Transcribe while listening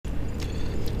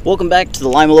Welcome back to the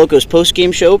Lima Locos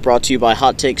postgame show, brought to you by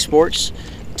Hot Take Sports.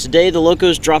 Today, the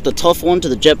Locos dropped a tough one to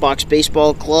the Jetbox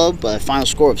Baseball Club by a final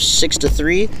score of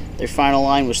 6-3. Their final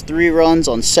line was 3 runs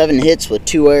on 7 hits with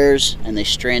 2 errors, and they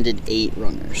stranded 8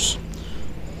 runners.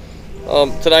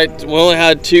 Tonight, we only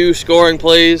had 2 scoring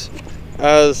plays,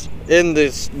 as in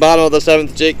the bottom of the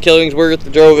 7th, Jake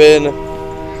Killingsworth drove in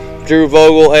Drew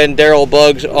Vogel and Darryl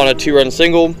Buggs on a 2-run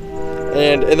single.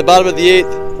 And in the bottom of the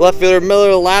 8th, left fielder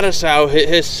Miller Lattisow hit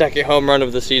his 2nd home run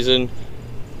of the season.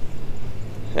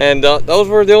 And those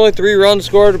were the only 3 runs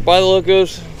scored by the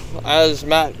Locos. As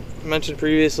Matt mentioned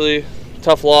previously,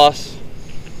 tough loss.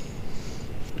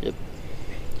 Yep.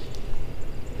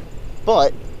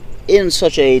 But in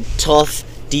such a tough,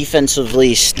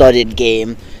 defensively studded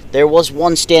game, there was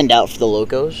one standout for the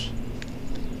Locos.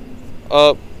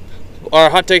 Our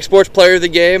Hot Take Sports player of the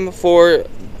game for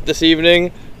this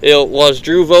evening, it was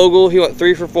Drew Vogel. He went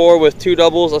 3 for 4 with 2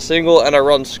 doubles, a single, and a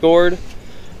run scored.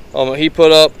 He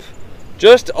put up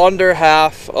just under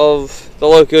half of the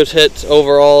Locos' hits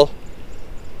overall,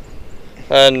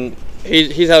 and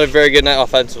he's had a very good night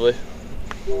offensively.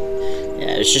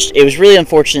 Yeah, it was really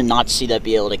unfortunate not to see that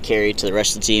be able to carry to the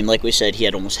rest of the team. Like we said, he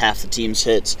had almost half the team's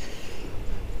hits.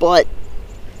 But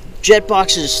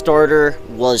Jetbox's starter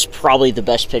was probably the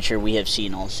best pitcher we have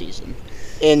seen all season.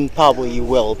 And probably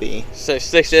will be.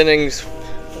 6 innings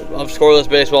of scoreless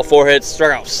baseball, 4 hits,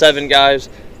 struck out 7 guys.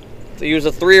 He was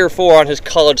a 3 or 4 on his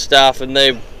college staff, and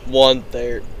they won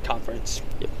their conference.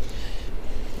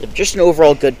 Yep. Just an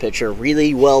overall good pitcher,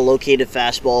 really well located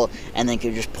fastball, and then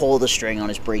could just pull the string on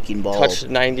his breaking ball. Touched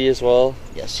 90 as well.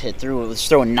 Yes, was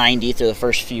throwing 90 through the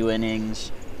first few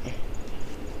innings.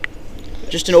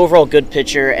 Just an overall good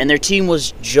pitcher, and their team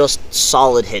was just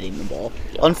solid hitting the ball.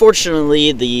 Yeah.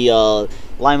 Unfortunately, the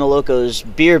Lima Locos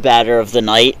beer batter of the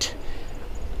night,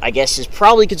 I guess, is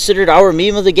probably considered our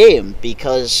meme of the game,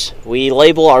 because we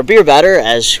label our beer batter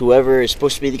as whoever is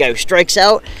supposed to be the guy who strikes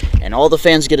out, and all the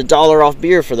fans get $1 off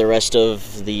beer for the rest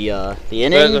of the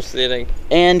inning.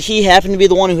 And he happened to be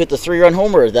the one who hit the 3-run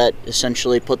homer that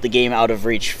essentially put the game out of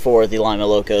reach for the Lima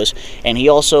Locos, and he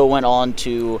also went on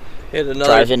to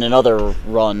drive in another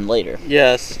run later.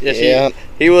 Yes. Yeah.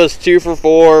 He was 2 for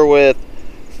 4 with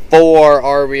 4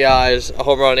 RBIs, a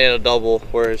home run and a double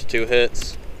were his 2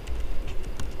 hits.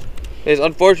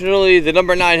 Unfortunately, the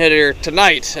number 9 hitter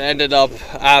tonight ended up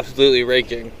absolutely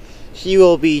raking. He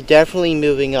will be definitely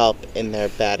moving up in their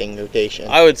batting rotation.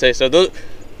 I would say so. The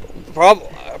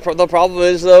problem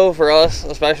is, though, for us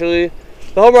especially,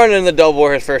 the home run and the double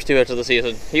were his first 2 hits of the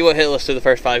season. He went hitless through the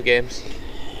first 5 games.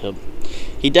 Yep.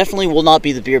 He definitely will not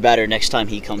be the beer batter next time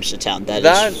he comes to town.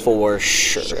 That is for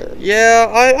sure. Yeah,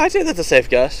 I'd say that's a safe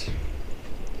guess.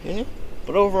 Yeah.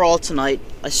 But overall tonight,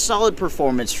 a solid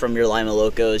performance from your Lima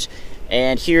Locos.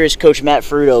 And here is Coach Matt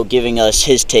Fruto giving us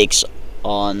his takes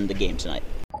on the game tonight.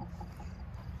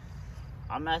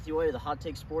 I'm Matthew White of the Hot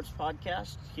Take Sports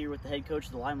Podcast, here with the head coach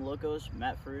of the Lima Locos,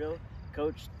 Matt Fruto.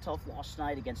 Coach, tough loss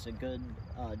tonight against a good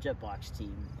Jetbox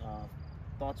team.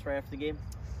 Thoughts right after the game?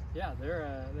 Yeah, they're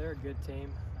a good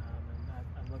team, and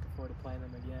I'm looking forward to playing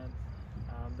them again.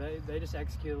 They just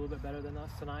executed a little bit better than us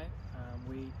tonight.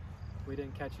 We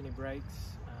didn't catch any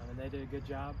breaks, and they did a good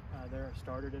job. Their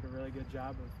starter did a really good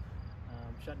job of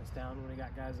shutting us down when we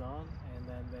got guys on, and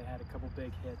then they had a couple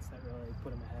big hits that really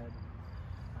put them ahead.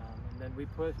 And then we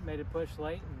made a push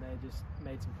late, and they just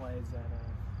made some plays that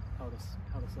held us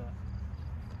up.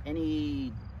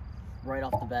 Right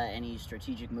off the bat, any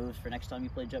strategic moves for next time you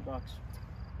play Jetbox?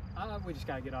 We just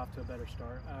got to get off to a better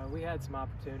start. We had some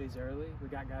opportunities early. We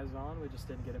got guys on. We just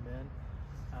didn't get them in.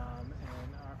 And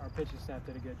our pitching staff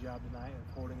did a good job tonight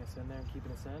of holding us in there and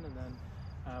keeping us in. And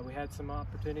then we had some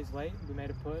opportunities late. We made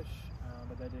a push,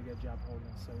 but they did a good job holding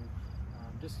us. So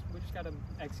we just got to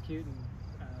execute and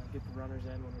get the runners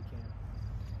in when we can.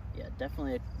 Yeah,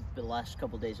 definitely the last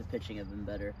couple of days of pitching have been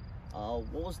better.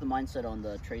 What was the mindset on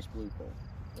the Trace Blue Pole?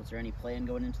 Was there any plan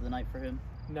going into the night for him?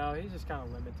 No, he's just kind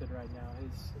of limited right now.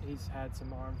 He's had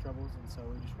some arm troubles, and so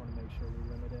we just want to make sure we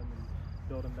limit him and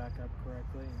build him back up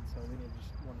correctly, and so we just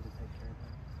wanted to take care of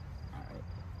him. All right.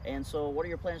 And so what are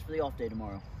your plans for the off day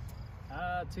tomorrow?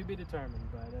 To be determined,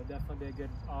 but it'll definitely be a good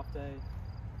off day.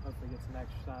 Hopefully get some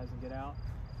exercise and get out,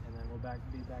 and then we'll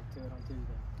be back to it on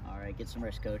Tuesday. All right, get some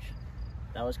rest, Coach.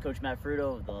 That was Coach Matt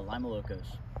Fruto of the Lima Locos.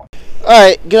 All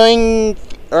right, going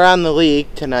around the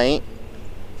league tonight.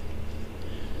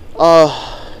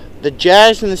 The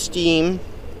Jazz and the Steam,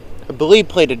 I believe,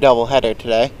 played a doubleheader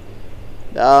today.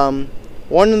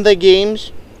 One of the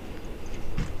games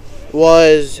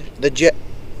was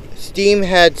Steam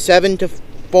had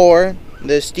 7-4.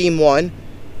 The Steam won.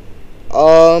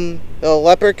 The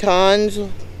Leprechauns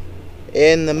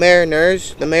and the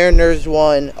Mariners. The Mariners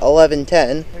won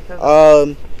 11-10.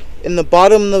 In the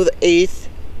bottom of the 8th,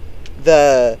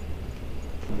 the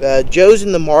Joes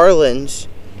and the Marlins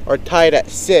are tied at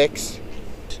 6.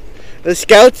 The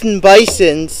Scouts and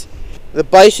Bisons, the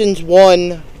Bisons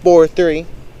won 4-3.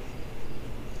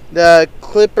 The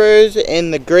Clippers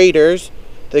and the Graders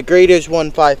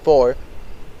won 5-4.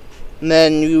 And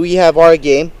then we have our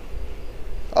game.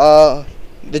 The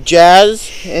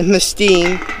Jazz and the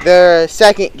Steam, their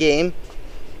second game.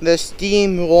 The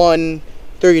Steam won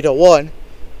 3-1.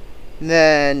 And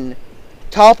then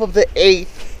top of the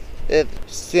 8th, the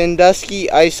Sandusky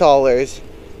Ice Haulers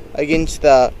against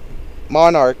the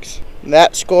Monarchs.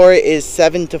 That score is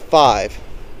 7-5.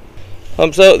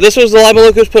 So this was the Lima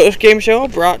Locos post-game show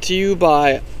brought to you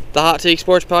by the Hot Take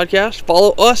Sports Podcast.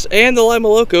 Follow us and the Lima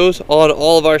Locos on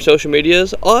all of our social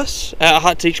medias. Us at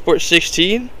Hot Take Sports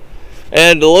 16,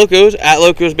 and the Locos at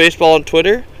Locos Baseball on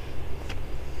Twitter,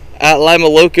 at Lima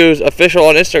Locos Official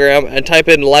on Instagram, and type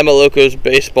in Lima Locos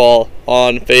Baseball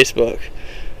on Facebook.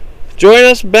 Join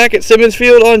us back at Simmons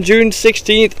Field on June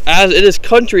 16th as it is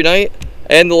Country Night,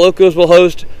 and the Locos will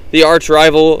host the arch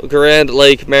rival Grand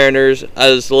Lake Mariners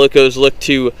as the Locos look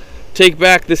to take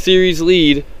back the series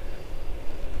lead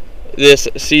this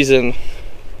season.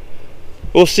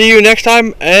 We'll see you next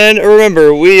time, and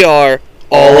remember, we are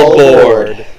all aboard.